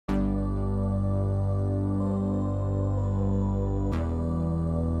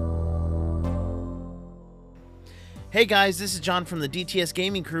Hey guys, this is John from the DTS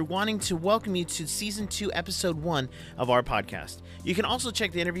Gaming Crew wanting to welcome you to Season 2, Episode 1 of our podcast. You can also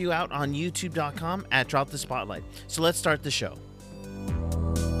check the interview out on youtube.com at Drop the Spotlight. So let's start the show.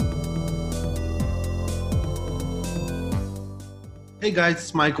 Hey guys,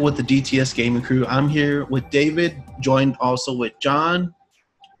 it's Michael with the DTS Gaming Crew. I'm here with David, joined also with John.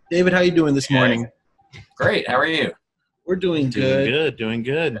 David, how you doing this morning? Great. How are you? We're doing good. Doing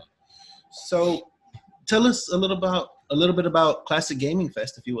good. So, tell us a little bit about Classic Gaming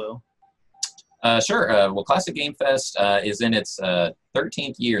Fest, if you will. Sure. Well, Classic Game Fest is in its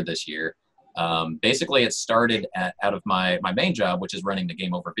 13th year this year. Basically, it started out of my main job, which is running the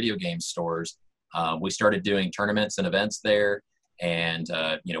Game Over video game stores. We started doing tournaments and events there, and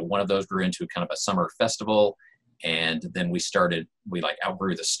one of those grew into kind of a summer festival. And then we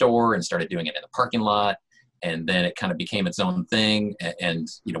outgrew the store and started doing it in the parking lot. And then it kind of became its own thing. And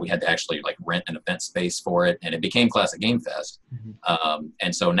we had to actually rent an event space for it. And it became Classic Game Fest. Mm-hmm.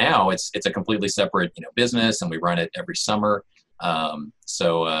 And so now it's a completely separate, business, and we run it every summer.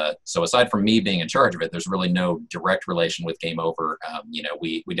 So aside from me being in charge of it, there's really no direct relation with Game Over.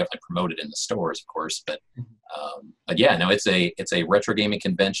 We definitely promote it in the stores, of course, but yeah, no, it's a retro gaming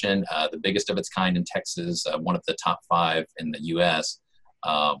convention, the biggest of its kind in Texas, one of the top 5 in the U.S.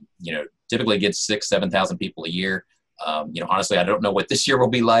 Typically gets 6,000-7,000 people a year. Honestly, I don't know what this year will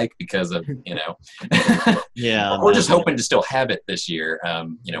be like because of, Yeah, we're just hoping to still have it this year.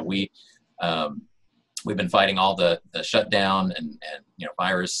 We've been fighting all the shutdown and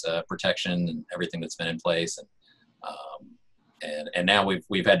virus protection and everything that's been in place, and now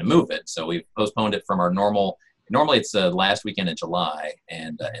we've had to move it. So we've postponed it from our normally it's the last weekend in July,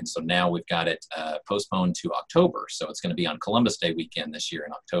 and so now we've got it postponed to October. So it's going to be on Columbus Day weekend this year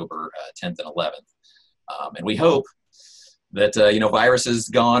in October 10th and 11th, and we hope that virus is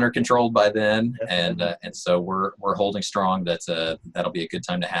gone or controlled by then, and so we're holding strong that that'll be a good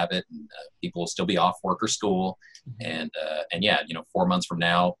time to have it, and people will still be off work or school, and yeah, 4 months from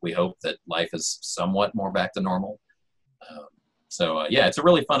now we hope that life is somewhat more back to normal. So yeah, it's a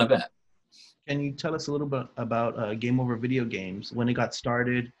really fun event. Can you tell us a little bit about Game Over video games, when it got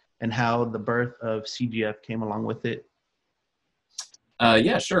started, and how the birth of CGF came along with it?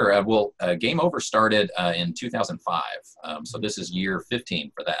 Yeah, sure. Game Over started in 2005, so this is year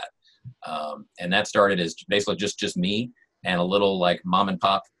 15 for that. And that started as basically just me and a little mom and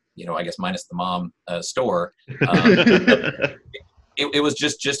pop, I guess minus the mom store. It was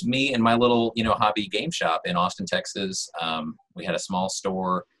just me and my little hobby game shop in Austin, Texas. We had a small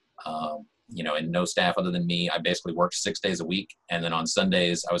store. And no staff other than me. I basically worked 6 days a week, and then on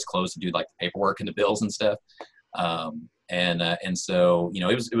Sundays I was closed to do the paperwork and the bills and stuff. And so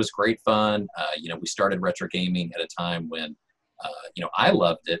it was great fun. We started retro gaming at a time when I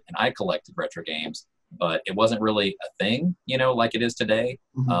loved it and I collected retro games, but it wasn't really a thing like it is today.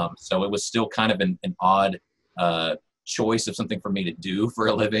 Mm-hmm. So it was still kind of an odd choice of something for me to do for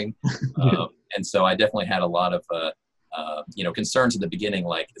a living. And so I definitely had a lot of concerns at the beginning,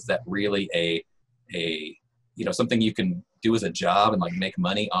 is that really a something you can do as a job and make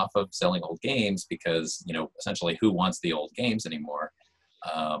money off of selling old games, because essentially who wants the old games anymore?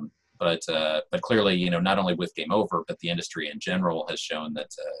 But clearly not only with Game Over, but the industry in general has shown that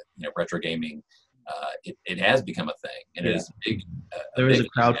retro gaming it has become a thing, and it is big. There is a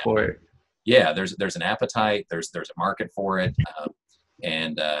crowd for it. Yeah, there's an appetite. There's a market for it,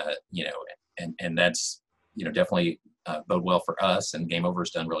 and that's definitely bode well for us, and Game Over has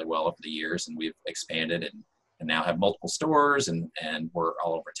done really well over the years, and we've expanded and now have multiple stores, and we're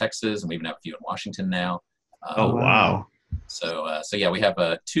all over Texas, and we even have a few in Washington now. Oh, wow. So yeah, we have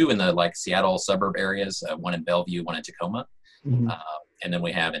 2 in the Seattle suburb areas, one in Bellevue, one in Tacoma. Mm-hmm. And then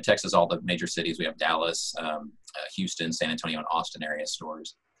we have in Texas, all the major cities. We have Dallas, Houston, San Antonio, and Austin area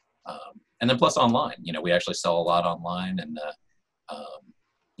stores. And then plus online, we actually sell a lot online, and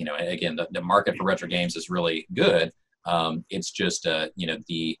again, the market for retro games is really good. It's just,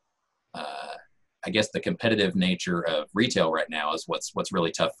 I guess the competitive nature of retail right now is what's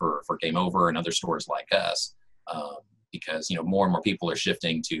really tough for Game Over and other stores like us, because, more and more people are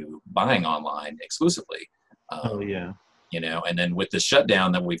shifting to buying online exclusively. And then with the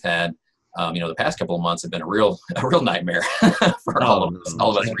shutdown that we've had, the past couple of months have been a real nightmare for all of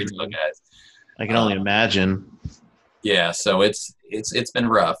us retail guys. I can only imagine. Yeah, so it's been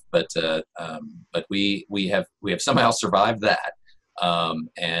rough, but we have somehow survived that,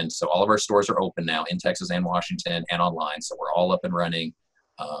 and so all of our stores are open now in Texas and Washington and online, so we're all up and running,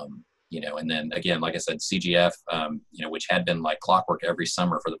 and then again, like I said, CGF, which had been like clockwork every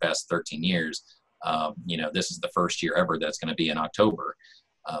summer for the past 13 years, this is the first year ever that's going to be in October,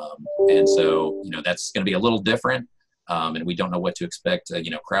 and so that's going to be a little different. and we don't know what to expect,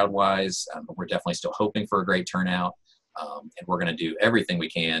 crowd-wise, but we're definitely still hoping for a great turnout. And we're going to do everything we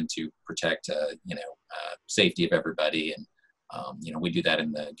can to protect, safety of everybody. And, we do that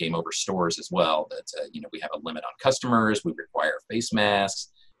in the Game Over stores as well, that, we have a limit on customers. We require face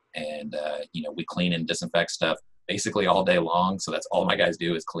masks, and, we clean and disinfect stuff basically all day long. So that's all my guys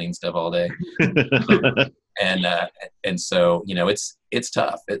do is clean stuff all day. And so, it's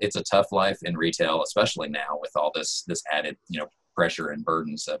tough. It's a tough life in retail, especially now with all this added, pressure and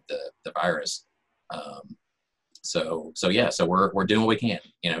burdens of the virus. So we're doing what we can,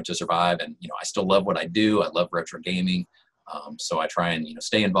 to survive. And, I still love what I do. I love retro gaming. So I try and,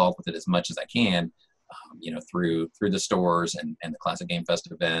 stay involved with it as much as I can, through the stores and the Classic Game Fest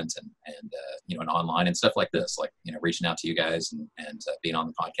event and online and stuff like this, like, reaching out to you guys and being on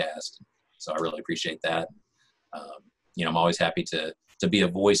the podcast. So I really appreciate that. I'm always happy to be a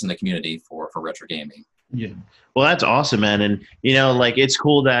voice in the community for retro gaming. Yeah. Well, that's awesome, man. And, it's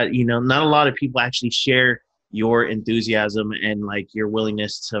cool that, not a lot of people actually share your enthusiasm and like your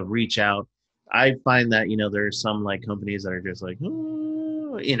willingness to reach out. I find that, there's some like companies that are just like,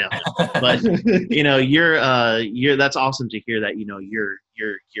 but you're that's awesome to hear that,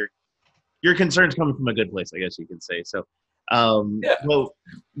 your concerns coming from a good place, I guess you could say. So, well,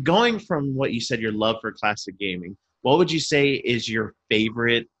 going from what you said, your love for classic gaming, what would you say is your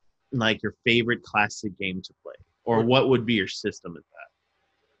favorite classic game to play, or what would be your system at that?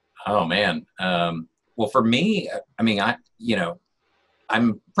 Oh man. Well, for me, I mean,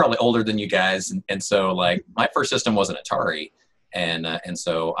 I'm probably older than you guys. And so like my first system was an Atari. And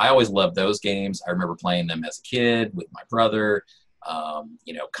so I always loved those games. I remember playing them as a kid with my brother,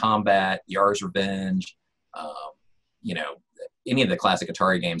 Combat, Yar's Revenge, any of the classic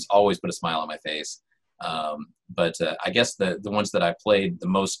Atari games always put a smile on my face. But I guess the ones that I played the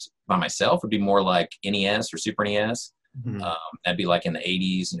most by myself would be more like NES or Super NES. Mm-hmm. That'd be like in the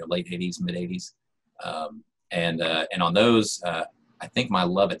 80s, late 80s, mid 80s. And on those, I think my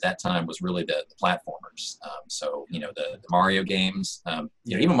love at that time was really the platformers. So, the Mario games,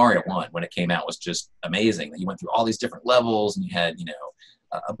 even Mario 1, when it came out, was just amazing. You went through all these different levels, and you had,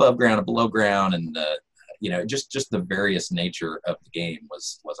 above ground and below ground, and, just the various nature of the game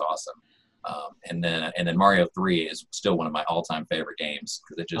was awesome. And then Mario 3 is still one of my all-time favorite games,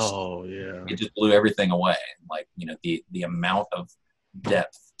 because it just blew everything away. Like, the amount of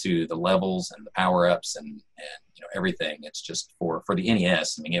depth to the levels and the power-ups and everything. It's just for the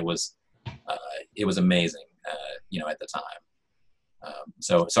NES. I mean, it was amazing, at the time.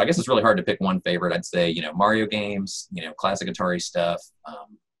 So I guess it's really hard to pick one favorite. I'd say, Mario games, classic Atari stuff. I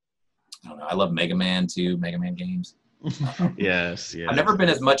don't know. I love Mega Man too, Mega Man games. Yes. I've never been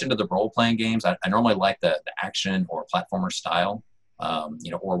as much into the role-playing games. I normally like the action or platformer style,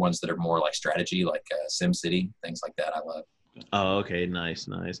 or ones that are more like strategy, like SimCity, things like that I love. Oh, okay. Nice.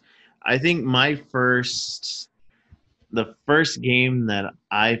 I think the first game that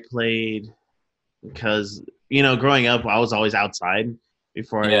I played, because, growing up, I was always outside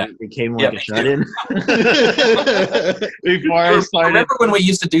before I became like a shut-in. Before I started. Remember when we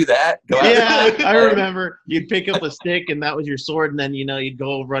used to do that? I remember. You'd pick up a stick and that was your sword, and then, you'd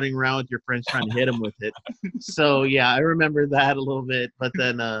go running around with your friends trying to hit them with it. So, I remember that a little bit. But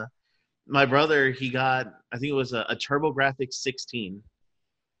then my brother, he got, I think it was a TurboGrafx 16.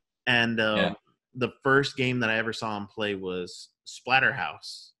 And the first game that I ever saw him play was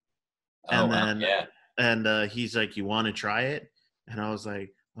Splatterhouse. And he's like, "You want to try it?" And I was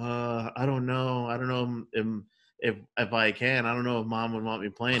like, I don't know. I don't know if I can. I don't know if Mom would want me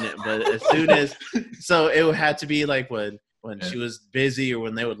playing it. But as soon as, so it had to be like when she was busy or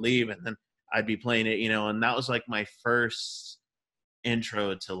when they would leave, and then I'd be playing it, and that was like my first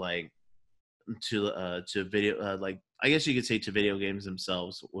intro to video, like, I guess you could say to video games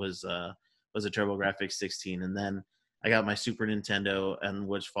themselves, was a TurboGrafx 16. And then I got my Super Nintendo, and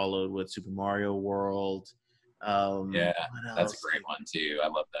which followed with Super Mario World. That's a great one too. I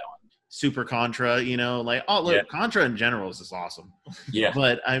love that one. Super Contra, Contra in general is just awesome. Yeah.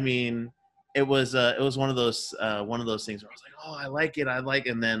 But I mean, it was one of those things where I was like, oh, I like it,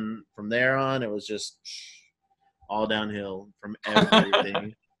 and then from there on, it was just all downhill from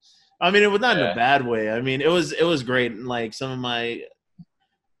everything. I mean, it was not in a bad way. I mean, it was great. And like some of my,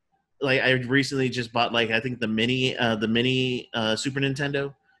 like, I recently just bought, like, I think the mini Super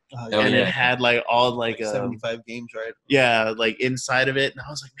Nintendo. It had like all like 75 games, right? Yeah, like inside of it, and I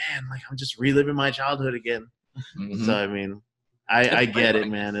was like, man, like I'm just reliving my childhood again. Mm-hmm. So I mean, I get it,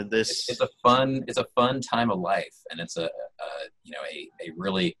 man. It's a fun time of life, and it's a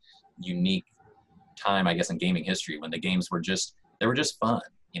really unique time, I guess, in gaming history, when the games were just fun.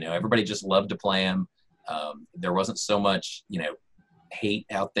 Everybody just loved to play them. There wasn't so much, hate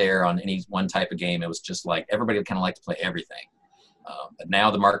out there on any one type of game. It was just like everybody would kind of like to play everything. But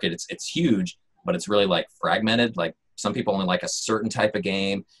now the market, it's huge, but it's really like fragmented. Like some people only like a certain type of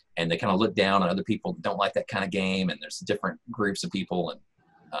game, and they kind of look down on other people who don't like that kind of game. And there's different groups of people. And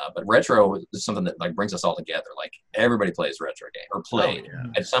but retro is something that like brings us all together. Like everybody plays retro game or played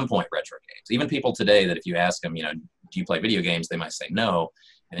at some point retro games. Even people today that if you ask them, do you play video games? They might say no.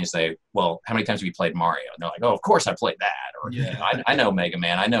 And you say, well, how many times have you played Mario? And they're like, oh, of course I played that. Or I know Mega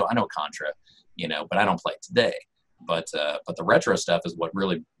Man. I know Contra. But I don't play it today. But the retro stuff is what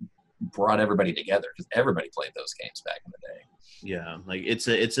really brought everybody together, because everybody played those games back in the day. Yeah, like it's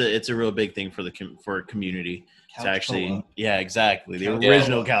a real big thing for for community. It's actually co-op. Yeah, exactly. The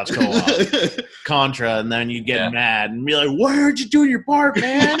original couch co-op, Contra, and then you'd get mad and be like, "Why aren't you doing your part,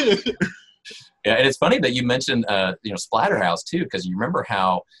 man?" Yeah, and it's funny that you mentioned Splatterhouse too, because you remember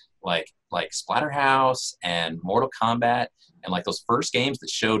how like Splatterhouse and Mortal Kombat and like those first games that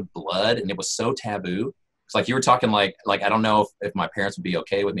showed blood, and it was so taboo. It's like you were talking like I don't know if my parents would be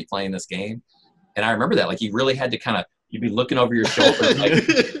okay with me playing this game, and I remember that like you really had to kind of. You'd be looking over your shoulder,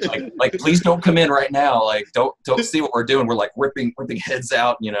 like, please don't come in right now. Like, don't see what we're doing. We're like ripping heads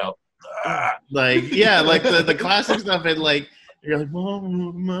out, Like, yeah, like the classic stuff. And like, you're like,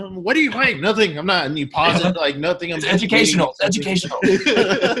 Mom, what are you playing? Nothing. I'm not. And you pause it, like nothing. It's educational. It's educational.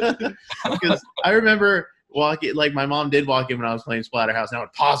 Because I remember like my mom did walk in when I was playing Splatterhouse, and I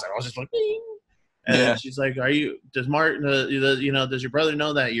would pause it. I was just like, Bing. And she's like, does Martin, does your brother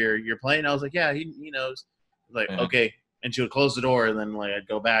know that you're playing? I was like, yeah, he knows. Like, okay. And she would close the door, and then like I'd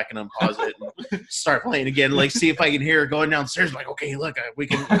go back and unpause it and start playing again. Like, see if I can hear her going downstairs. Like, okay, look, I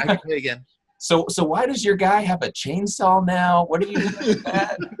can play again. So why does your guy have a chainsaw now? What are you doing with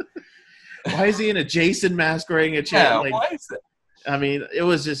that? Why is he in a Jason mask wearing a chainsaw? Yeah, like, why is it? I mean, it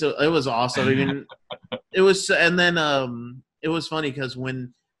was awesome. I mean, it was, and then it was funny because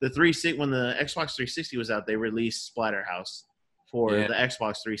when the Xbox 360 was out, they released Splatterhouse for the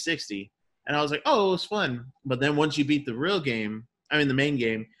Xbox 360. And I was like, oh, it was fun. But then once you beat the the main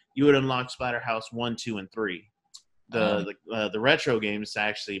game, you would unlock Splatterhouse 1, 2, and 3. The retro games to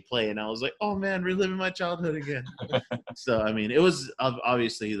actually play. And I was like, oh, man, reliving my childhood again. So, I mean, it was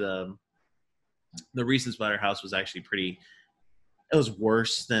obviously the recent Splatterhouse was actually it was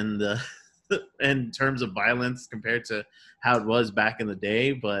worse than in terms of violence compared to how it was back in the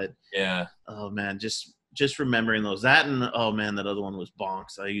day. But, oh, man, just remembering those. That and, oh, man, that other one was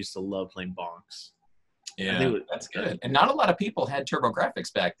Bonks. I used to love playing Bonks. Yeah, that's good. And not a lot of people had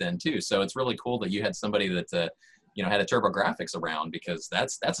TurboGrafx back then, too. So it's really cool that you had somebody that, had a TurboGrafx around, because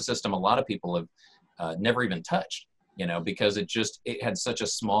that's a system a lot of people have never even touched, because it had such a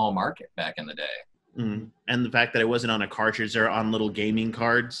small market back in the day. Mm-hmm. And the fact that it wasn't on a cartridge or on little gaming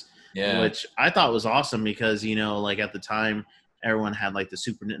cards, which I thought was awesome because, like at the time, everyone had like the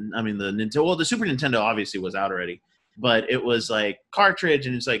Nintendo. Well, the Super Nintendo obviously was out already, but it was like cartridge,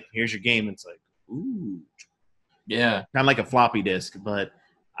 and it's like, here's your game. It's like, ooh, yeah, kind of like a floppy disk. But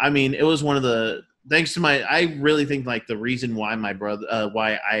I mean, it was one of the thanks to I really think like the reason why my brother,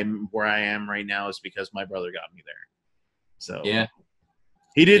 why I'm where I am right now is because my brother got me there. So yeah,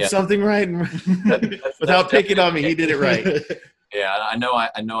 he did something right, without picking on me. He did it right. Yeah, I know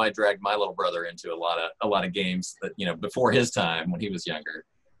I dragged my little brother into a lot of games that before his time when he was younger.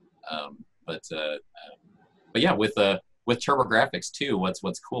 But yeah, with TurboGrafx too,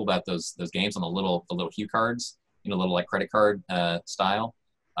 what's cool about those games on the little cue cards, little like credit card style.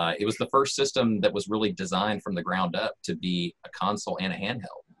 It was the first system that was really designed from the ground up to be a console and a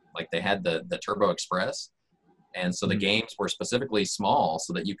handheld. Like they had the Turbo Express, and so the games were specifically small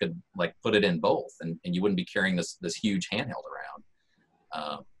so that you could like put it in both, and you wouldn't be carrying this huge handheld around.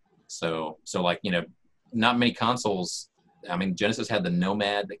 So like, not many consoles. I mean, Genesis had the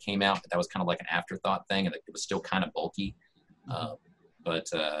Nomad that came out, but that was kind of like an afterthought thing, and it was still kind of bulky. But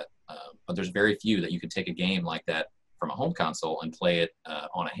there's very few that you could take a game like that from a home console and play it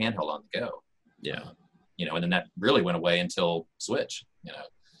on a handheld on the go. Yeah. And then that really went away until Switch,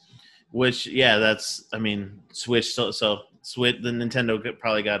 Which, Switch. So Switch, the Nintendo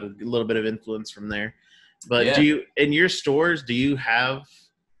probably got a little bit of influence from there. But do you, in your stores, do you have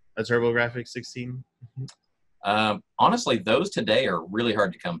a TurboGrafx 16? Honestly, those today are really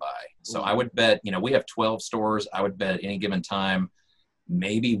hard to come by. So I would bet, we have 12 stores. I would bet at any given time,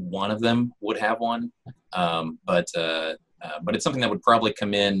 maybe one of them would have one. But it's something that would probably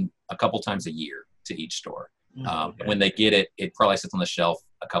come in a couple times a year to each store. When they get it, it probably sits on the shelf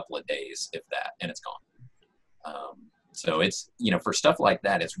a couple of days, if that, and it's gone. So it's, for stuff like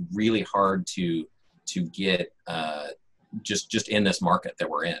that, it's really hard to get just in this market that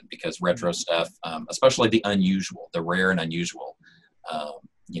we're in, because retro stuff, especially the unusual, the rare and unusual,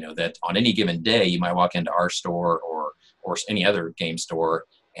 that on any given day you might walk into our store or any other game store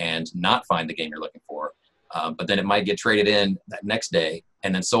and not find the game you're looking for. But then it might get traded in that next day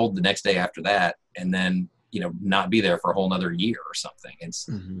and then sold the next day after that, and then not be there for a whole nother year or something. It's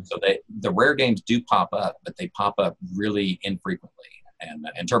so the rare games do pop up, but they pop up really infrequently. And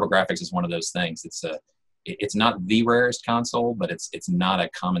TurboGrafx is one of those things. It's not the rarest console, but it's not a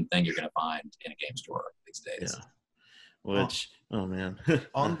common thing you're going to find in a game store these days. Yeah. Which oh man,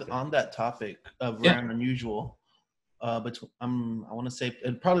 on that topic of rare and unusual, but I want to say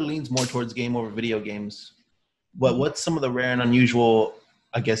it probably leans more towards game over video games. But what's some of the rare and unusual,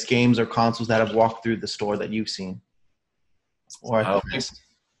 I guess, games or consoles that have walked through the store that you've seen?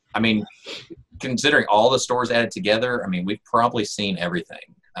 I mean, considering all the stores added together, I mean, we've probably seen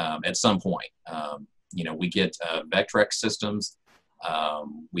everything at some point. We get Vectrex systems.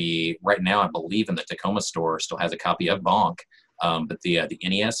 Right now, I believe in the Tacoma store still has a copy of Bonk, but the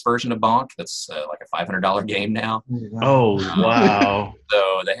NES version of Bonk, that's like a $500 game now. Oh, wow.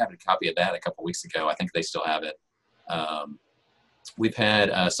 So they had a copy of that a couple weeks ago. I think they still have it. We've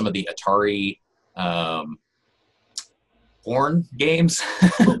had some of the Atari porn games.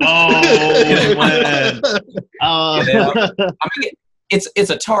 Oh, man. I mean, it's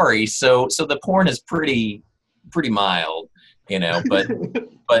Atari, so the porn is pretty mild, but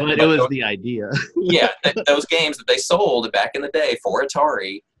it was the idea. Yeah, those games that they sold back in the day for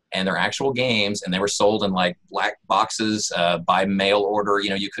Atari, and they're actual games, and they were sold in like black boxes by mail order.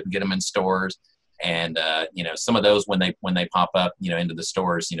 You couldn't get them in stores, and some of those when they pop up, into the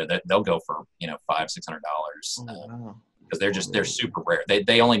stores, they'll go for $500-$600 because they're super rare.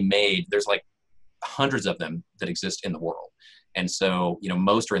 They only made, there's like hundreds of them that exist in the world. And so,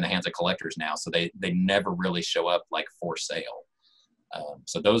 most are in the hands of collectors now, so they never really show up like for sale.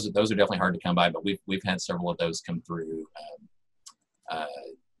 So those are definitely hard to come by, but we've had several of those come through. I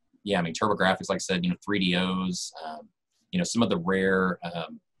mean, TurboGrafx, like I said, 3DOs, some of the rare,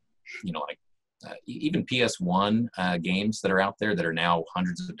 even PS1 games that are out there that are now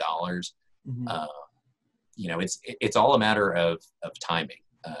hundreds of dollars. It's all a matter of timing.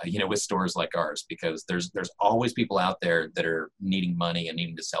 With stores like ours, because there's always people out there that are needing money and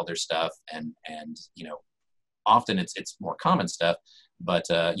needing to sell their stuff, and often it's more common stuff, but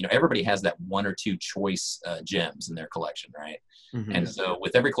everybody has that one or two choice gems in their collection, right? And so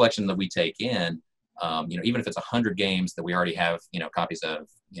with every collection that we take in, even if it's 100 games that we already have copies of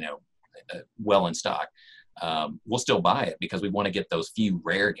well in stock, we'll still buy it because we want to get those few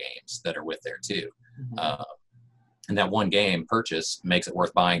rare games that are with there too. And that one game purchase makes it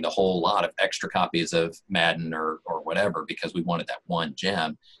worth buying the whole lot of extra copies of Madden or whatever, because we wanted that one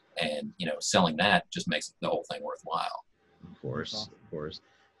gem, and selling that just makes the whole thing worthwhile. Of course.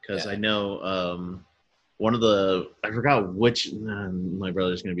 Because I know one of the, I forgot which, my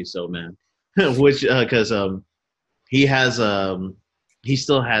brother's gonna be so mad, which because he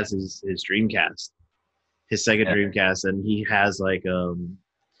still has his Dreamcast, his Sega Dreamcast, and he has like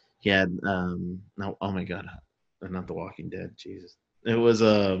he had no, oh my god. Not The Walking Dead. Jesus, it was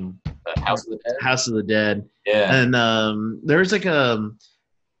House of the Dead. House of the Dead. Yeah, and there's like I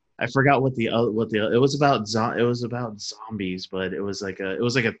forgot what it was about. It was about zombies, but it was like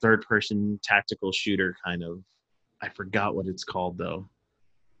a third person tactical shooter kind of. I forgot what it's called though.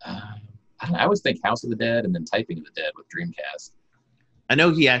 I always think House of the Dead and then Typing of the Dead with Dreamcast. I know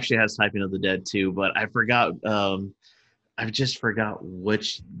he actually has Typing of the Dead too, but I forgot. I just forgot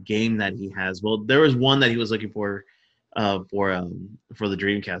which game that he has. Well, there was one that he was looking for the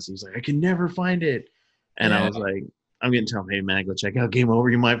Dreamcast. He was like, I can never find it. And I was like, I'm going to tell him, hey, man, go check out Game Over.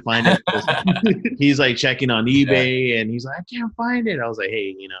 You might find it. He's like checking on eBay, and he's like, I can't find it. I was like,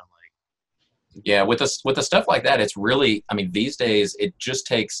 hey, Yeah, with the stuff like that, it's really, I mean, these days, it just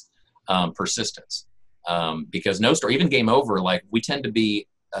takes persistence. Because no store, even Game Over, like we tend to be,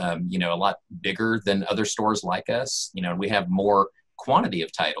 a lot bigger than other stores like us. We have more quantity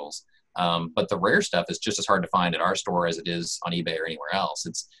of titles, but the rare stuff is just as hard to find at our store as it is on eBay or anywhere else.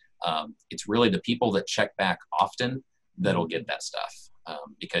 It's really the people that check back often that'll get that stuff,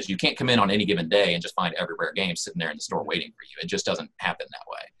 because you can't come in on any given day and just find every rare game sitting there in the store waiting for you. It just doesn't happen that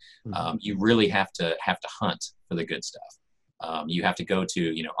way. You really have to hunt for the good stuff. You have to go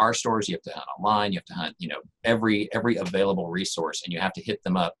to, our stores, you have to hunt online, you have to hunt, every available resource, and you have to hit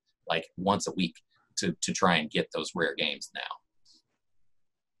them up like once a week to try and get those rare games now.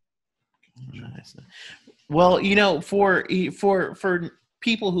 Nice. Well, for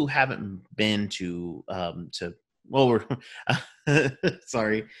people who haven't been to well, we're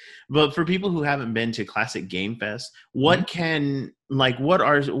sorry, but for people who haven't been to Classic Game Fest, what can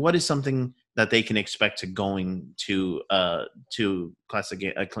what is something that they can expect to going to a Classic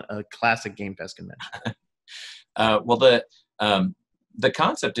Game Fest convention? Well, the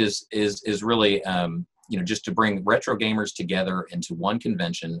concept is really just to bring retro gamers together into one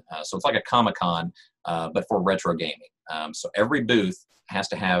convention. So it's like a Comic-Con, but for retro gaming. So every booth has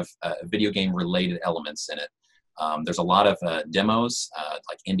to have video game related elements in it. There's a lot of demos,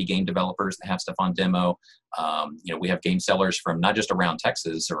 like indie game developers that have stuff on demo. We have game sellers from not just around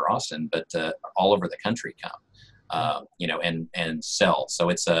Texas or Austin, but all over the country come, and sell. So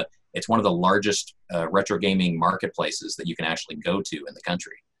it's one of the largest retro gaming marketplaces that you can actually go to in the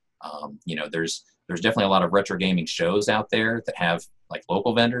country. There's definitely a lot of retro gaming shows out there that have like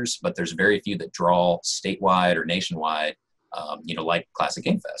local vendors, but there's very few that draw statewide or nationwide, like Classic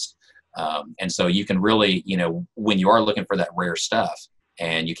Game Fest. And so you can really, when you are looking for that rare stuff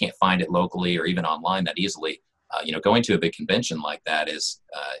and you can't find it locally or even online that easily, going to a big convention like that is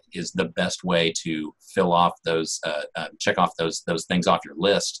the best way to fill off those, check off those things off your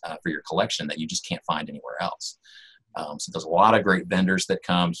list for your collection that you just can't find anywhere else. So there's a lot of great vendors that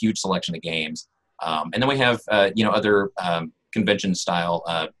come, huge selection of games. And then we have, other convention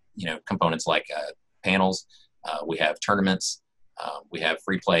style, components like panels. We have tournaments. We have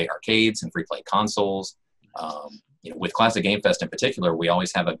free play arcades and free play consoles. With Classic Game Fest in particular, we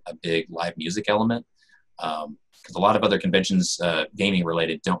always have a big live music element. Because a lot of other conventions, gaming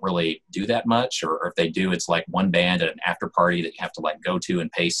related, don't really do that much, or if they do, it's like one band at an after party that you have to like go to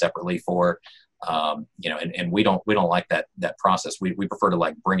and pay separately for. And we don't like that process. We prefer to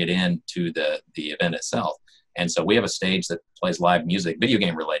like bring it in to the event itself. And so we have a stage that plays live music, video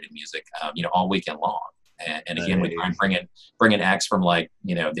game related music, all weekend long. And again, we try and bring in acts from like,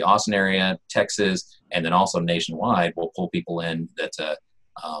 the Austin area, Texas, and then also nationwide. We'll pull people in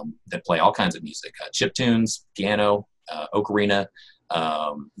that play all kinds of music, chip tunes, piano, ocarina,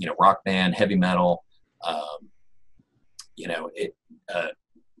 rock band, heavy metal.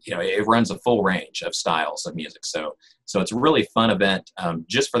 It runs a full range of styles of music. So it's a really fun event,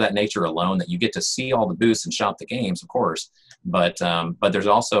 just for that nature alone, that you get to see all the booths and shop the games, of course, but there's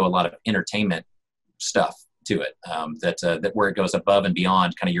also a lot of entertainment stuff to it, that where it goes above and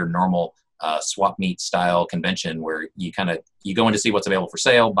beyond kind of your normal swap meet style convention, where you go in to see what's available for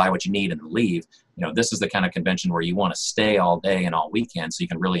sale, buy what you need, and then leave. This is the kind of convention where you want to stay all day and all weekend, so you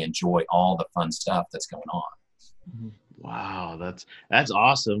can really enjoy all the fun stuff that's going on. Wow, that's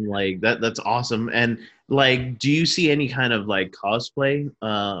awesome. Like that's awesome. And like, do you see any kind of like cosplay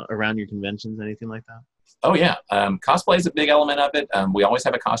around your conventions, anything like that? Oh yeah, cosplay is a big element of it. We always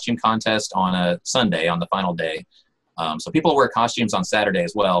have a costume contest on a Sunday, on the final day. So people wear costumes on Saturday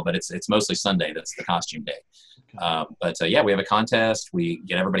as well, but it's mostly Sunday that's the costume day. Okay. We have a contest. We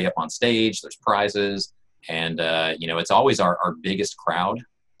get everybody up on stage. There's prizes, and it's always our biggest crowd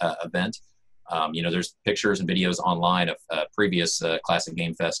event. There's pictures and videos online of previous Classic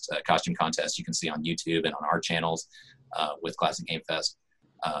Game Fest costume contests you can see on YouTube and on our channels with Classic Game Fest.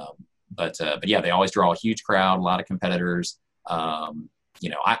 But they always draw a huge crowd, a lot of competitors. I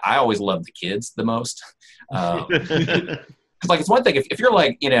always love the kids the most. Like, it's one thing if you're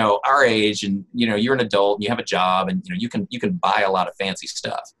like, our age, and, you're an adult and you have a job, and, you can buy a lot of fancy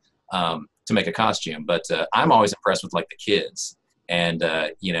stuff to make a costume. But I'm always impressed with like the kids. And,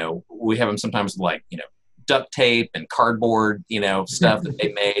 we have them sometimes like, duct tape and cardboard, stuff that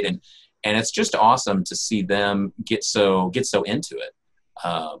they made. And it's just awesome to see them get so into it.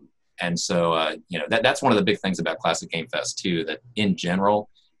 And so, that's one of the big things about Classic Game Fest too, that in general,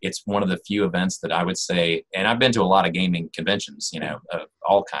 it's one of the few events that I would say, and I've been to a lot of gaming conventions, of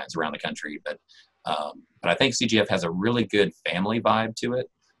all kinds around the country, but I think CGF has a really good family vibe to it.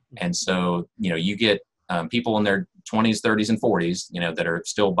 And so, you get people in their 20s, 30s, and 40s, that are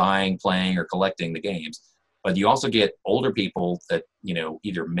still buying, playing, or collecting the games. But you also get older people that,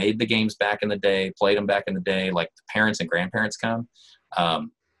 either made the games back in the day, played them back in the day, like the parents and grandparents come.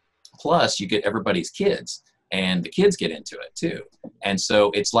 Plus, you get everybody's kids, and the kids get into it too. And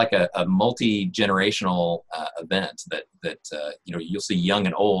so it's like a multi-generational event that you'll see young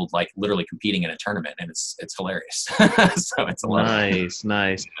and old, like literally competing in a tournament, and it's hilarious. So it's a lot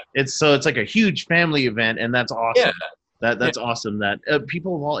nice. It's like a huge family event, and that's awesome. Yeah. That's awesome that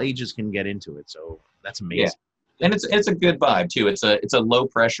people of all ages can get into it. So that's amazing. Yeah. And it's a good vibe too. It's a low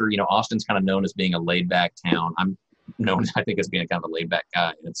pressure. Austin's kind of known as being a laid back town. I'm known, I think, as being kind of a laid back guy.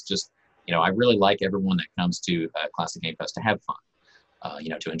 And it's just, I really like everyone that comes to Classic Game Fest to have fun,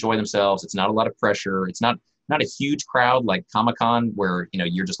 to enjoy themselves. It's not a lot of pressure. It's not a huge crowd like Comic-Con where,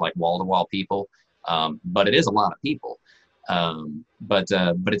 you're just like wall to wall people. but it is a lot of people. But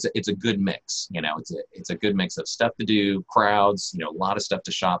it's a good mix. You know, it's a good mix of stuff to do, crowds, you know, a lot of stuff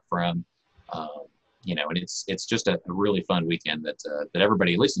to shop from. You know, and it's just a really fun weekend that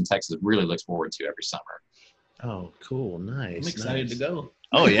everybody, at least in Texas, really looks forward to every summer. Oh, cool. Nice. I'm excited to go.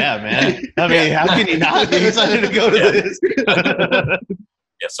 Oh, yeah, man. I mean, how can you not be excited to go to this?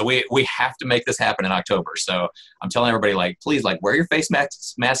 Yeah, so we have to make this happen in October. So I'm telling everybody, like, please, like, wear your face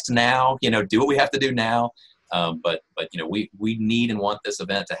masks now. You know, do what we have to do now. But you know, we need and want this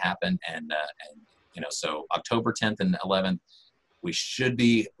event to happen. And you know, so October 10th and 11th, we should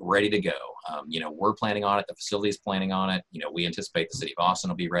be ready to go. You know, we're planning on it. The facility is planning on it. You know, we anticipate the city of Austin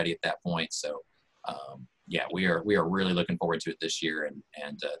will be ready at that point. So, yeah, we are really looking forward to it this year.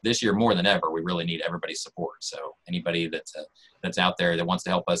 And this year more than ever, we really need everybody's support. So anybody that's out there that wants to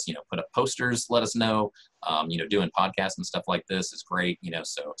help us, you know, put up posters, let us know. You know, doing podcasts and stuff like this is great. You know,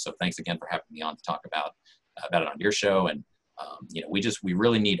 so thanks again for having me on to talk about it on your show. And you know, we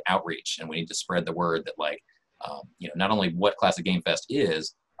really need outreach, and we need to spread the word that, like, you know, not only what Classic Game Fest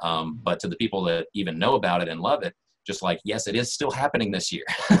is, but to the people that even know about it and love it, just like, yes, it is still happening this year.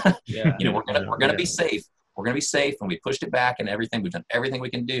 Yeah. You know, we're gonna be safe. We're gonna be safe, and we pushed it back and everything. We've done everything we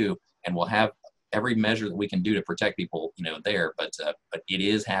can do, and we'll have every measure that we can do to protect people, you know, there. But it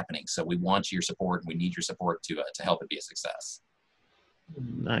is happening. So we want your support, and we need your support to help it be a success.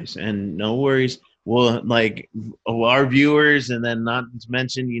 Nice. And no worries. Well, like, our viewers, and then not to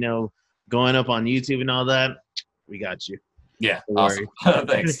mention, you know, going up on YouTube and all that, we got you. Yeah, Don't awesome.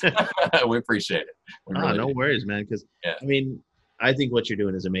 Thanks. We appreciate it. We really no do. worries, man. Because Yeah. I mean, I think what you're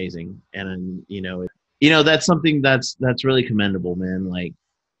doing is amazing, and you know, that's something that's really commendable, man. Like,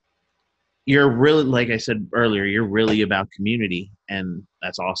 you're really, like I said earlier, you're really about community, and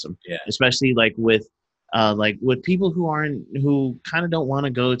that's awesome. Yeah. Especially like with people who kind of don't want to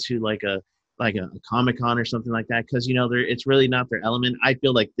go to like a Comic-Con or something like that, because, you know, it's really not their element. I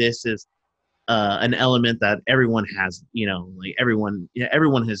feel like this is an element that everyone has, you know, like everyone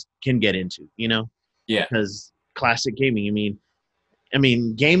can get into, you know. Yeah. Because classic gaming, I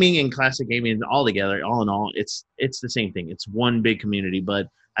mean, gaming and classic gaming all together, all in all, it's the same thing. It's one big community. But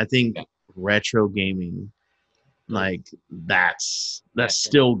I think retro gaming, like, that's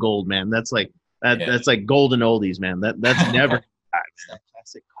still gold, man. That's like that's like golden oldies, man. That's never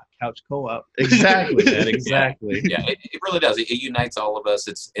Classic couch co-op. exactly, man. Exactly. Yeah, it really does. It unites all of us.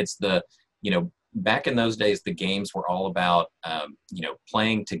 It's the, you know, back in those days, the games were all about, you know,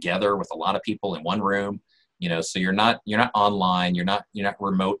 playing together with a lot of people in one room. You know, so you're not online, you're not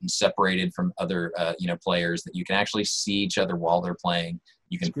remote and separated from other you know, players, that you can actually see each other while they're playing.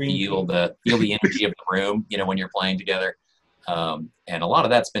 You can feel the energy of the room, you know, when you're playing together. And a lot of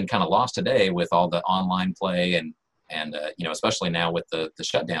that's been kind of lost today with all the online play and you know, especially now with the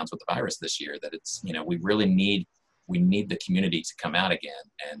shutdowns with the virus this year, that it's, you know, we need the community to come out again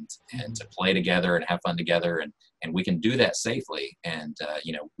and to play together and have fun together, and we can do that safely. And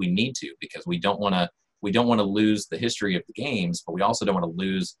you know, we need to, because we don't want to lose the history of the games, but we also don't want to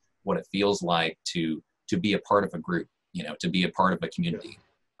lose what it feels like to be a part of a group, you know, to be a part of a community.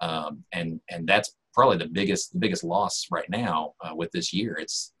 And that's probably the biggest loss right now with this year.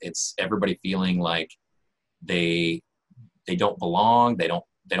 It's everybody feeling like they don't belong. They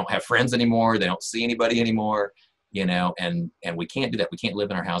don't have friends anymore. They don't see anybody anymore, you know, and we can't do that. We can't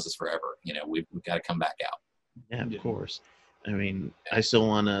live in our houses forever. You know, we've got to come back out. Yeah, of course. I mean, I still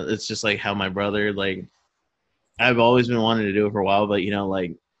want to, it's just like how my brother, like, I've always been wanting to do it for a while, but, you know,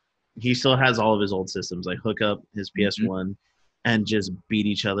 like, he still has all of his old systems, like hook up his PS1 and just beat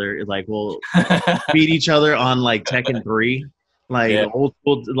each other. Like, we'll beat each other on like Tekken 3, like old,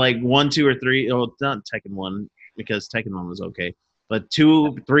 like 1, 2, or 3. Oh, not Tekken 1, because Tekken 1 was okay, but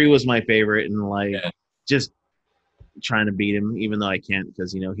 2, 3 was my favorite, and like just trying to beat him, even though I can't,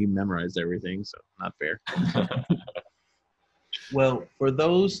 because, you know, he memorized everything, so not fair. Well, for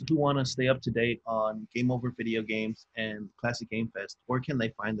those who want to stay up to date on Game Over Video Games and Classic Game Fest, where can they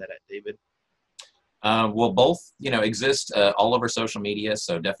find that at, David? Well, both, you know, exist all over social media,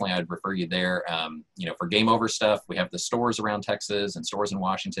 so definitely I'd refer you there. You know, for Game Over stuff, we have the stores around Texas and stores in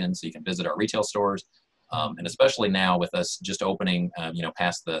Washington, so you can visit our retail stores. And especially now with us just opening, you know,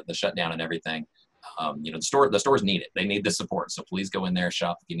 past the shutdown and everything, you know, the stores need it. They need the support, so please go in there,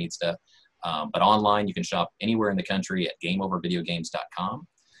 shop if you need stuff. But online, you can shop anywhere in the country at GameOverVideoGames.com.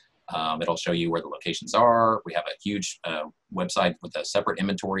 It'll show you where the locations are. We have a huge website with a separate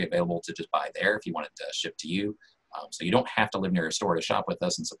inventory available to just buy there if you want it to ship to you. So you don't have to live near a store to shop with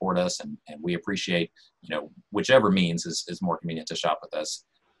us and support us. And we appreciate, you know, whichever means is more convenient to shop with us,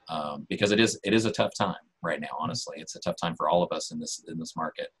 because it is a tough time right now. Honestly, it's a tough time for all of us in this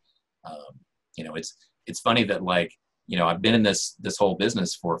market. it's funny that like, I've been in this whole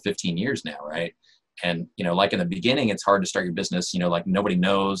business for 15 years now, right? And, like in the beginning, it's hard to start your business, like nobody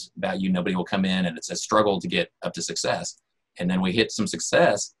knows about you, nobody will come in, and it's a struggle to get up to success. And then we hit some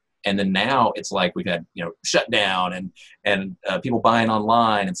success. And then now it's like we've had, shutdown and people buying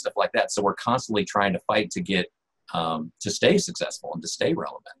online and stuff like that. So we're constantly trying to fight to get, to stay successful and to stay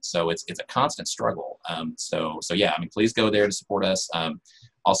relevant. So it's a constant struggle. So yeah, I mean, please go there to support us.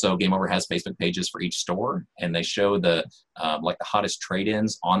 Also, Game Over has Facebook pages for each store, and they show the like the hottest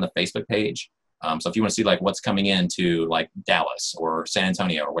trade-ins on the Facebook page. So if you want to see like what's coming into like Dallas or San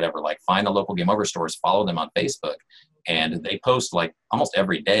Antonio or whatever, like find the local Game Over stores, follow them on Facebook, and they post like almost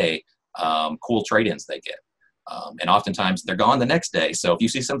every day cool trade-ins they get. And oftentimes they're gone the next day. So if you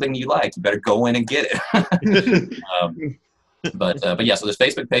see something you like, you better go in and get it. But yeah, so there's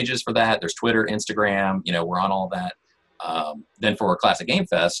Facebook pages for that. There's Twitter, Instagram, we're on all that. Then for Classic Game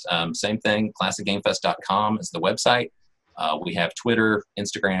Fest, same thing, classicgamefest.com is the website. We have Twitter,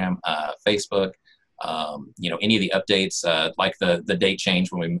 Instagram, Facebook, any of the updates, like the date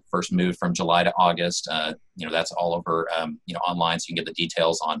change when we first moved from July to August, that's all over, online. So you can get the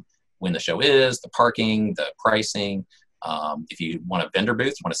details on when the show is, the parking, the pricing. If you want a vendor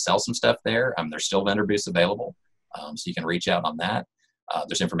booth, you want to sell some stuff there, there's still vendor booths available. So you can reach out on that.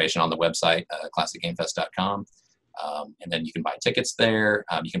 There's information on the website, classicgamefest.com. And then you can buy tickets there.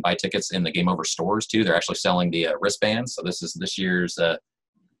 You can buy tickets in the Game Over stores too. They're actually selling the wristbands. So this is this year's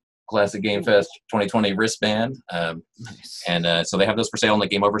Classic Game Fest 2020 wristband. Nice. And so they have those for sale in the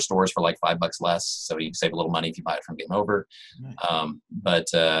Game Over stores for like $5 less. So you can save a little money if you buy it from Game Over. Nice. But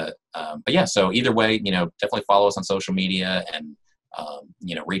yeah, so either way, definitely follow us on social media and,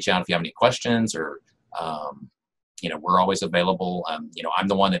 reach out if you have any questions or, we're always available. I'm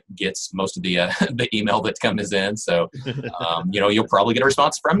the one that gets most of the the email that comes in. So, you'll probably get a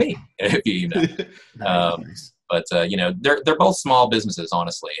response from me if you email. Nice. But they're both small businesses,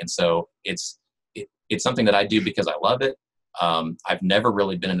 honestly, and so it's something that I do because I love it. I've never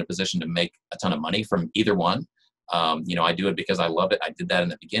really been in a position to make a ton of money from either one. I do it because I love it. I did that in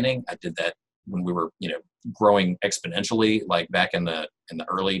the beginning. I did that when we were growing exponentially, like back in the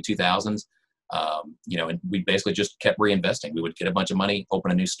early 2000s. And we basically just kept reinvesting. We would get a bunch of money,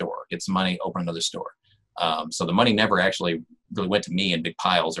 open a new store, get some money, open another store. So the money never actually really went to me in big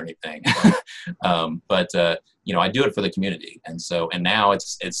piles or anything. But I do it for the community. And now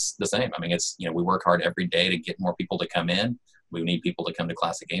it's the same. I mean, we work hard every day to get more people to come in. We need people to come to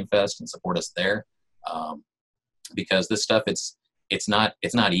Classic Game Fest and support us there. Because this stuff, it's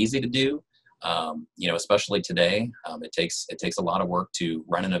not easy to do. Especially today, it takes a lot of work to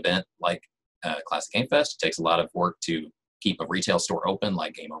run an event like Classic Game Fest. It takes a lot of work to keep a retail store open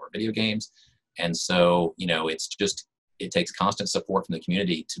like Game Over Video Games. And so, it takes constant support from the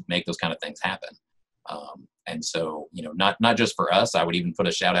community to make those kind of things happen. And so, not just for us, I would even put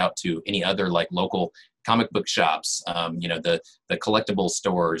a shout out to any other like local comic book shops, the collectible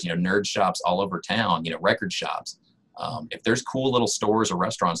stores, nerd shops all over town, record shops. If there's cool little stores or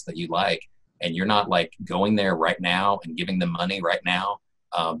restaurants that you like, and you're not like going there right now and giving them money right now,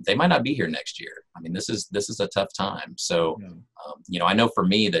 they might not be here next year. I mean, this is a tough time. So, I know for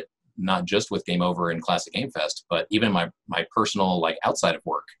me that not just with Game Over and Classic Game Fest, but even my personal, like outside of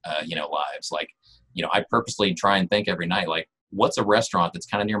work, lives, like, I purposely try and think every night, like, what's a restaurant that's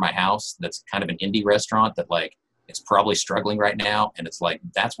kind of near my house, that's kind of an indie restaurant that like, it's probably struggling right now. And it's like,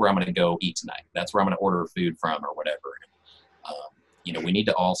 that's where I'm going to go eat tonight. That's where I'm going to order food from or whatever. We need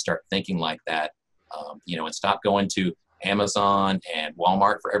to all start thinking like that, and stop going to Amazon and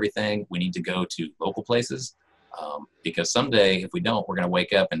Walmart for everything. We need to go to local places, because someday if we don't, we're going to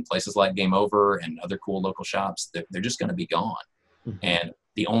wake up and places like Game Over and other cool local shops, they're just going to be gone. Mm-hmm. And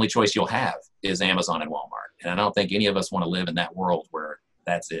the only choice you'll have is Amazon and Walmart. And I don't think any of us want to live in that world where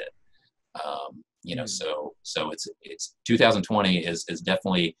that's it. So it's 2020 is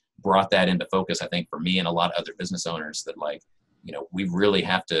definitely brought that into focus, I think, for me and a lot of other business owners, that like, we really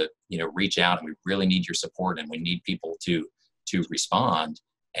have to, reach out, and we really need your support, and we need people to respond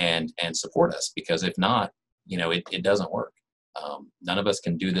and support us, because if not, it doesn't work. None of us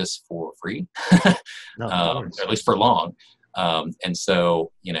can do this for free, No, or at least for long. And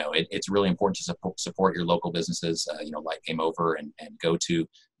so, it's really important to support your local businesses, like Game Over, and go to,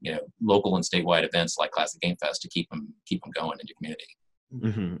 local and statewide events like Classic Game Fest to keep them going in your community.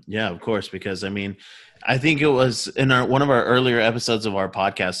 Mm-hmm. Yeah, of course. Because I mean, I think it was in one of our earlier episodes of our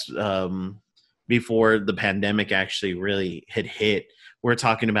podcast, before the pandemic actually really hit, we're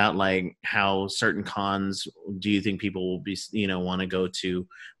talking about like how certain cons do you think people will be, want to go to,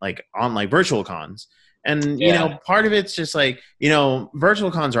 like on like virtual cons. And, Yeah. part of it's just like,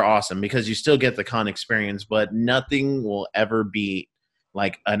 virtual cons are awesome because you still get the con experience, but nothing will ever be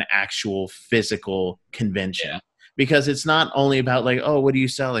like an actual physical convention. Yeah. Because it's not only about like, oh, what are you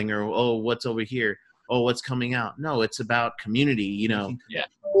selling? Or, oh, what's over here? Oh, what's coming out? No, it's about community, Yeah.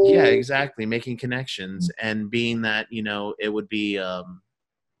 Yeah, exactly. Making connections and being that, it would be,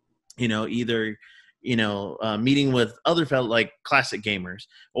 either meeting with other fellow like classic gamers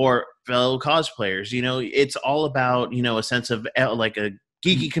or fellow cosplayers. It's all about a sense of like a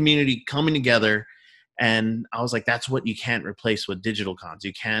geeky community coming together. And I was like, that's what you can't replace with digital cons.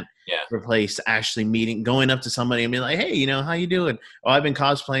 You can't replace actually going up to somebody and being like, hey, how you doing? Oh, I've been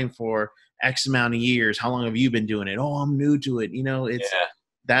cosplaying for X amount of years. How long have you been doing it? Oh, I'm new to it. It's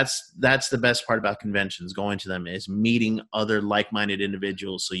that's the best part about conventions. Going to them is meeting other like-minded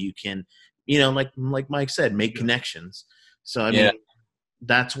individuals, so you can, like Mike said, make connections. So I mean,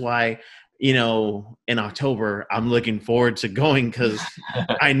 that's why in October I'm looking forward to going because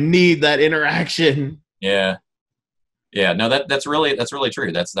I need that interaction. Yeah. No, that's really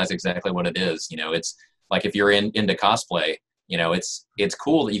true. That's exactly what it is. It's like if you're into cosplay, it's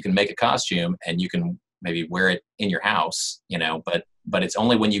cool that you can make a costume and you can maybe wear it in your house, but it's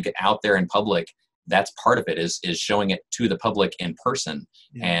only when you get out there in public. That's part of it is showing it to the public in person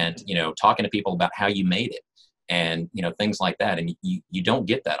and, talking to people about how you made it and, things like that. And you don't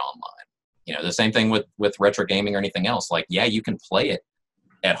get that online. The same thing with retro gaming or anything else. Like, yeah, you can play it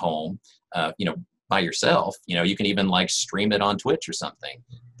at home, by yourself. You can even like stream it on Twitch or something,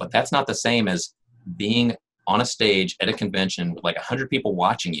 but that's not the same as being on a stage at a convention with like 100 people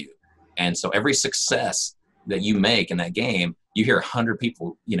watching you. And so every success that you make in that game, you hear 100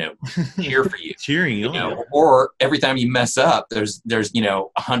 people, cheer for you, cheering you, or every time you mess up, there's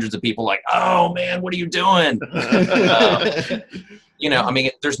hundreds of people like, oh man, what are you doing? I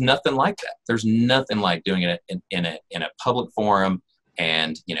mean, there's nothing like that. There's nothing like doing it in a public forum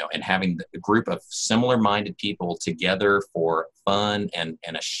and, and having a group of similar minded people together for fun and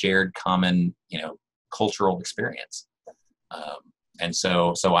a shared common, cultural experience. And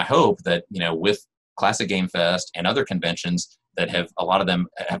so I hope that, with Classic Game Fest and other conventions that a lot of them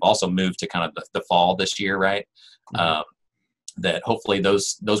have also moved to kind of the fall this year, right? That hopefully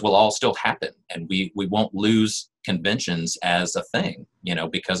those will all still happen and we won't lose conventions as a thing,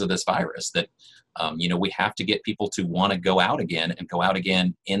 because of this virus that, we have to get people to want to go out again and go out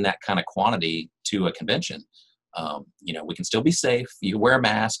again in that kind of quantity to a convention. We can still be safe. You can wear a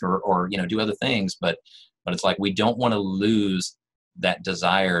mask or do other things, but it's like, we don't want to lose that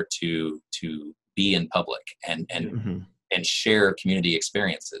desire to be in public and share community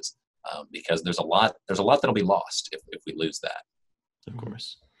experiences, because there's a lot that'll be lost if we lose that. Of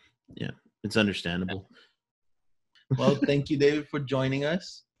course. Yeah, it's understandable. Well, thank you, David, for joining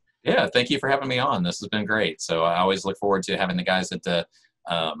us. Yeah, thank you for having me on. This has been great. So I always look forward to having the guys at the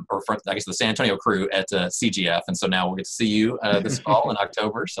the San Antonio crew at CGF, and so now we'll get to see you this fall in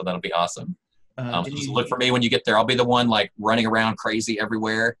October. So that'll be awesome. Just look for me when you get there. I'll be the one like running around crazy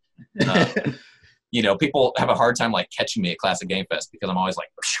everywhere. People have a hard time like catching me at Classic Game Fest because I'm always like,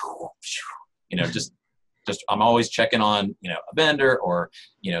 just I'm always checking on, a vendor or,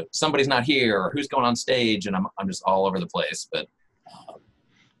 somebody's not here or who's going on stage, and I'm just all over the place. But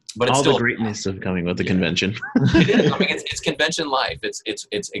it's all still the greatness of coming with the convention. It is. I mean, it's convention life. It's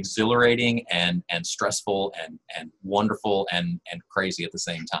exhilarating and stressful and wonderful and crazy at the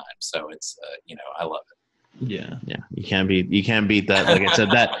same time. So it's I love it. Yeah. You can't beat that. Like I said,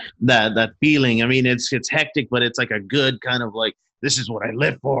 that feeling. I mean, it's hectic, but it's like a good kind of like, this is what I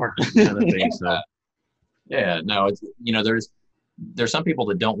live for kind of thing. So yeah, no, it's there's some people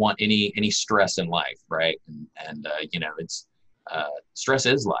that don't want any stress in life, right? And it's stress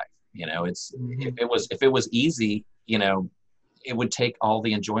is life. It's if it was easy, it would take all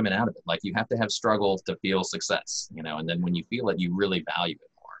the enjoyment out of it. Like, you have to have struggle to feel success, and then when you feel it, you really value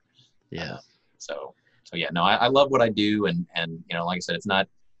it more. Yeah. So yeah, no, I love what I do, and like I said, it's not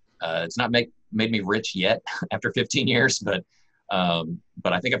made me rich yet after 15 years, but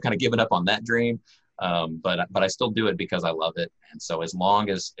I think I've kind of given up on that dream. But I still do it because I love it, and so as long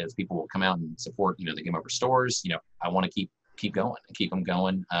as people will come out and support, the Game Over stores, I want to keep going and keep them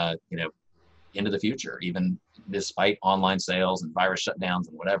going, into the future, even despite online sales and virus shutdowns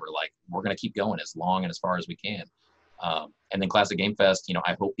and whatever. Like, we're going to keep going as long and as far as we can. And then Classic Game Fest,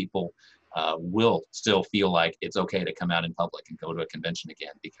 I hope people will still feel like it's okay to come out in public and go to a convention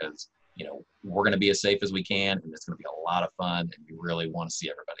again, because we're going to be as safe as we can, and it's going to be a lot of fun, and we really want to see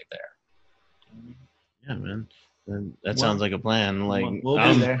everybody there. Yeah, man. That sounds like a plan. Like we'll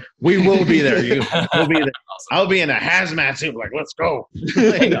be there. We will be there. We'll be there. Awesome. I'll be in a hazmat suit. Like, let's go.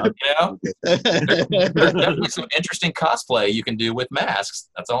 You know, there's definitely some interesting cosplay you can do with masks.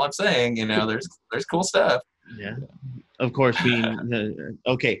 That's all I'm saying. You know, there's cool stuff. Yeah. Of course, being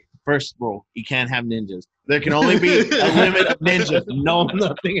okay. First rule: you can't have ninjas. There can only be a limit of ninjas. No,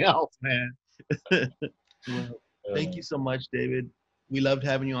 nothing else, man. Thank you so much, David. We loved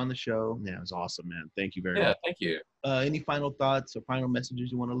having you on the show. Yeah, it was awesome, man. Thank you very Yeah, much. thank you. Any final thoughts or final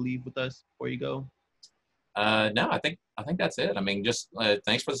messages you want to leave with us before you go? No, I think that's it. I mean, just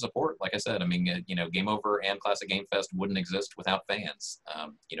thanks for the support. Like I said, I mean, you know, Game Over and Classic Game Fest wouldn't exist without fans.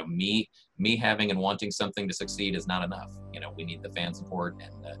 You know, me having and wanting something to succeed is not enough. You know, we need the fan support,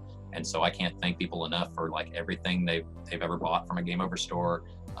 and so I can't thank people enough for like everything they've ever bought from a Game Over store.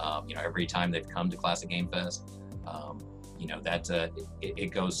 You know, every time they've come to Classic Game Fest. You know, that it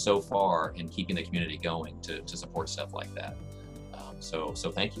goes so far in keeping the community going to support stuff like that. So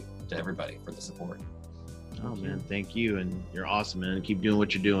thank you to everybody for the support. Oh man, thank you, and you're awesome, man. Keep doing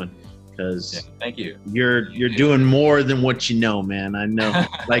what you're doing, because thank you. You're doing more than what you know, man. I know,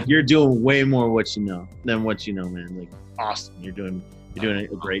 like you're doing way more than what you know, man. Like awesome, you're doing a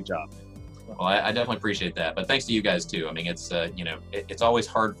great job. Well, I definitely appreciate that, but thanks to you guys too. I mean, it's you know, it's always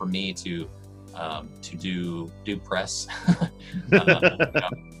hard for me to do press. You know,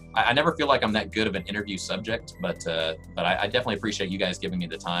 I never feel like I'm that good of an interview subject, but I definitely appreciate you guys giving me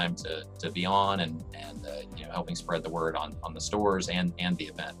the time to be on and you know, helping spread the word on the stores and the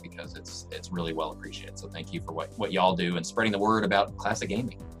event, because it's really well appreciated. So thank you for what y'all do and spreading the word about classic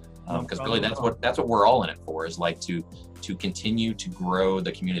gaming, because really that's what we're all in it for, is like to continue to grow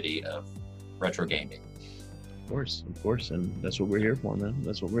the community of retro gaming. Of course, and that's what we're here for, man.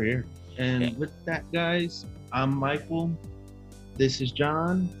 That's what we're here. And with that, guys, I'm Michael. This is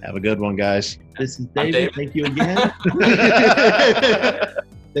John. Have a good one, guys. This is I'm David. David. Thank you again.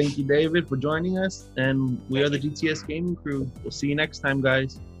 Thank you, David, for joining us. And we are the GTS Gaming Crew. We'll see you next time,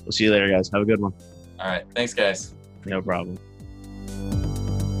 guys. We'll see you later, guys. Have a good one. All right, thanks, guys. No problem.